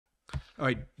All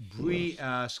right. Who Bree else?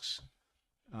 asks,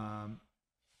 um,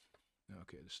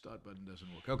 okay, the start button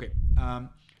doesn't work. Okay.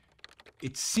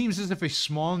 It seems as if a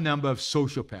small number of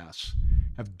sociopaths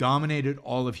have dominated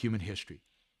all of human history.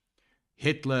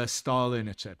 Hitler, Stalin,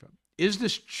 etc. Is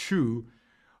this true?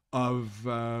 Of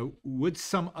would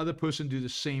some other person do the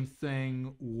same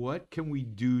thing? What can we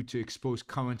do to expose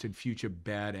current and future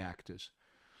bad actors?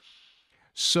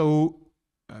 So,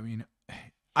 I mean,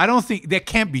 I don't think that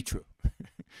can't be true.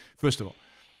 First of all,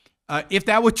 if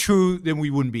that were true, then we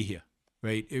wouldn't be here,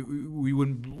 right? We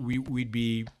wouldn't.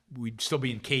 We'd still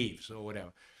be in caves or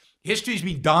whatever. History's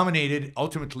being dominated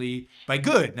ultimately by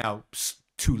good. Now,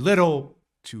 too little,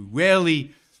 too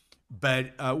rarely,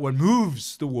 but what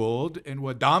moves the world and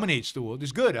what dominates the world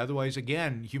is good. Otherwise,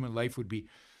 again, human life would be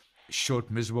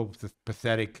short, miserable,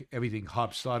 pathetic, everything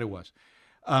Hofstadter was.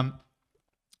 Um,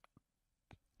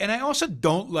 and I also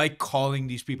don't like calling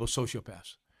these people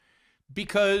sociopaths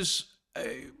because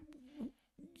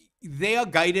they are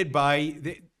guided by,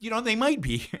 they might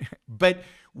be, but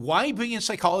why bring in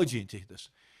psychology into this?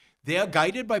 They are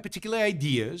guided by particular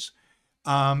ideas.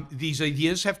 These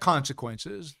ideas have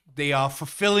consequences. They are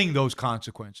fulfilling those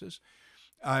consequences.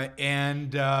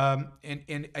 And I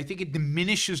think it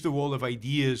diminishes the role of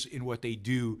ideas in what they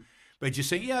do by just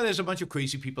saying, yeah, there's a bunch of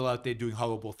crazy people out there doing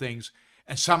horrible things,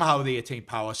 and somehow they attain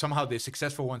power. Somehow they're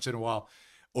successful once in a while,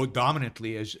 or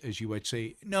dominantly, as you would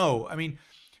say. No, I mean,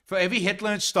 for every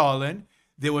Hitler and Stalin,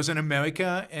 there was an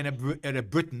America and a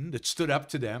Britain that stood up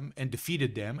to them and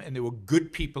defeated them, and there were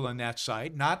good people on that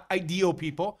side, not ideal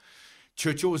people.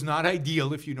 Churchill was not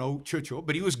ideal, if you know Churchill,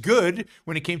 but he was good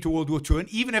when it came to World War II, and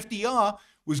even FDR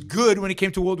was good when it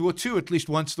came to World War II, at least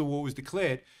once the war was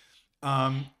declared.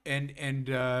 Even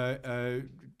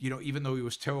though he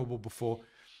was terrible before.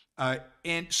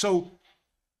 And so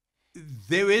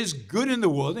there is good in the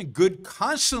world, and good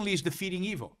constantly is defeating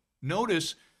evil.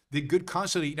 Notice that good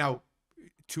constantly, now,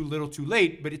 too little, too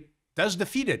late, but it does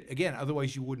defeat it. Again,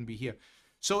 otherwise you wouldn't be here.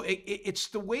 So it's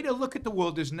the way to look at the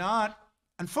world is not,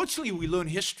 unfortunately, we learn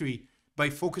history by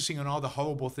focusing on all the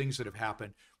horrible things that have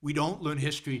happened. We don't learn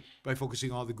history by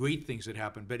focusing on all the great things that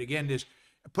happened. But again,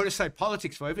 put aside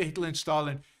politics. For every Hitler and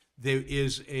Stalin,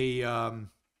 there's a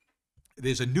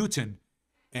Newton,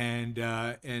 and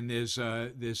there's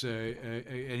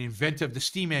an inventor of the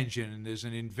steam engine, and there's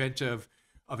an inventor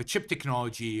of a chip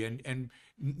technology, and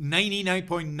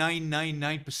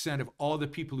 99.999% of all the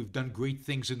people who've done great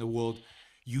things in the world,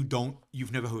 you've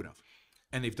never heard of,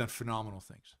 and they've done phenomenal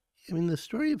things. I mean, the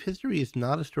story of history is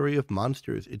not a story of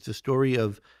monsters. It's a story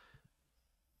of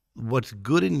what's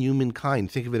good in humankind.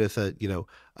 Think of it as a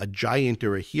giant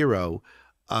or a hero,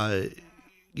 uh,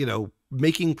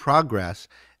 making progress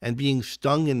and being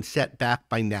stung and set back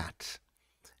by gnats.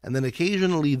 And then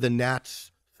occasionally the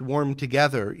gnats swarm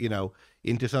together,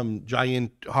 into some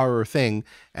giant horror thing.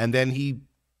 And then he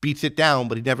beats it down,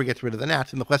 but he never gets rid of the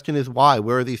gnats. And the question is why?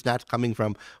 Where are these gnats coming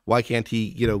from? Why can't he,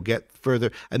 get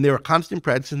further? And they're a constant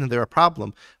presence and they're a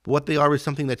problem. But what they are is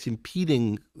something that's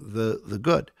impeding the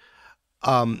good.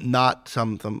 Not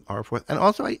some are forth. And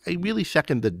also, I really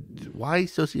second the why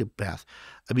sociopath.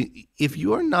 I mean, if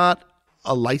you're not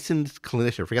a licensed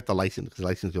clinician, forget the license because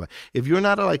license. If you're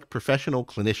not a professional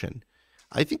clinician,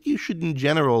 I think you should, in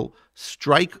general,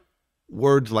 strike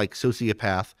words like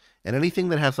sociopath and anything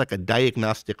that has a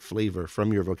diagnostic flavor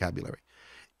from your vocabulary.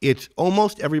 It's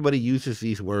almost everybody uses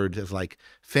these words as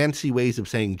fancy ways of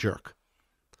saying jerk.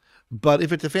 But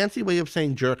if it's a fancy way of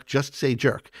saying jerk, just say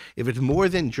jerk. If it's more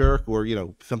than jerk or,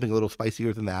 something a little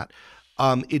spicier than that,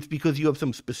 it's because you have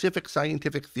some specific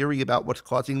scientific theory about what's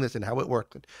causing this and how it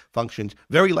works and functions.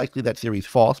 Very likely that theory is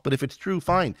false, but if it's true,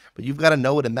 fine. But you've got to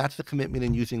know it, and that's the commitment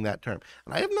in using that term.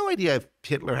 And I have no idea if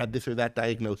Hitler had this or that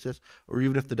diagnosis, or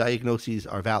even if the diagnoses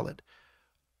are valid.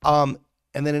 And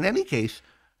then in any case,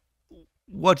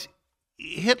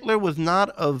 Hitler was not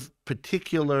of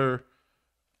particular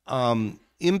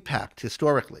impact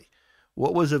historically.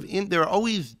 There are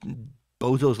always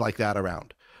bozos like that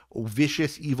around,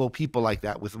 vicious, evil people like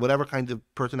that with whatever kinds of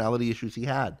personality issues he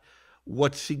had.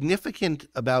 What's significant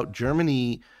about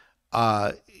Germany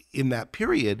in that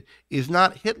period is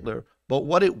not Hitler, but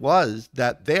what it was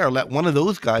that let one of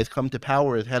those guys come to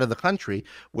power as head of the country,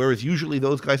 whereas usually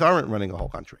those guys aren't running a whole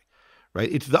country.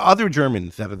 Right? It's the other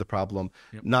Germans that are the problem,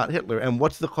 yep. Not Hitler. And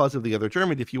what's the cause of the other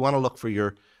Germans? If you want to look for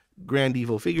your grand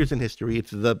evil figures in history,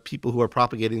 it's the people who are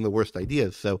propagating the worst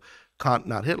ideas. So Kant,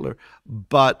 not Hitler,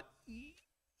 but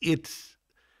it's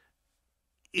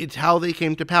how they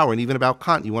came to power. And even about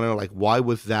Kant, you want to know why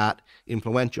was that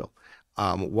influential?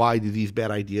 Why do these bad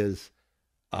ideas,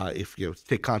 if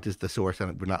take Kant as the source,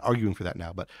 and we're not arguing for that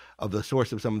now, but of the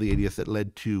source of some of the ideas that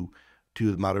led to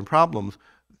to modern problems,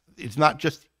 it's not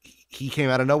just he came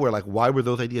out of nowhere. Like, why were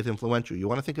those ideas influential? You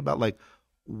want to think about, like,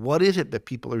 what is it that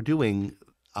people are doing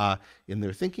in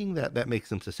their thinking that makes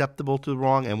them susceptible to the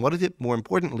wrong, and what is it, more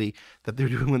importantly, that they're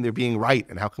doing when they're being right,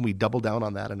 and how can we double down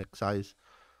on that and excise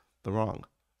the wrong?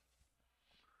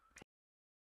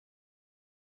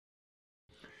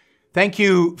 Thank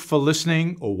you for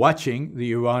listening or watching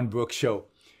the Yaron Brook Show.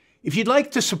 If you'd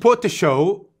like to support the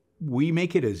show, we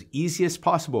make it as easy as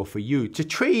possible for you to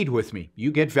trade with me.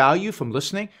 You get value from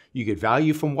listening. You get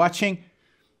value from watching.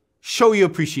 Show your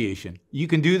appreciation. You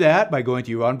can do that by going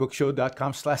to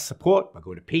yaronbrookshow.com/support, by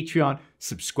going to Patreon,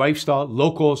 Subscribestar,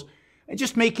 Locals, and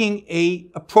just making a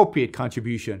appropriate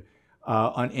contribution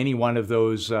on any one of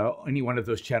those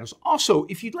channels. Also,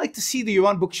 if you'd like to see the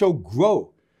Yaron Brook Show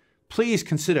grow, please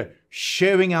consider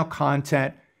sharing our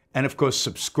content and, of course,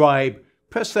 subscribe.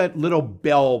 Press that little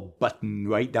bell button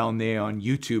right down there on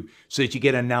YouTube so that you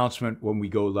get an announcement when we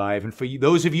go live. And for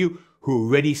those of you who are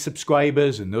already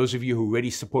subscribers and those of you who are already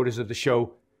supporters of the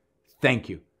show, thank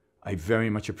you. I very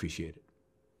much appreciate it.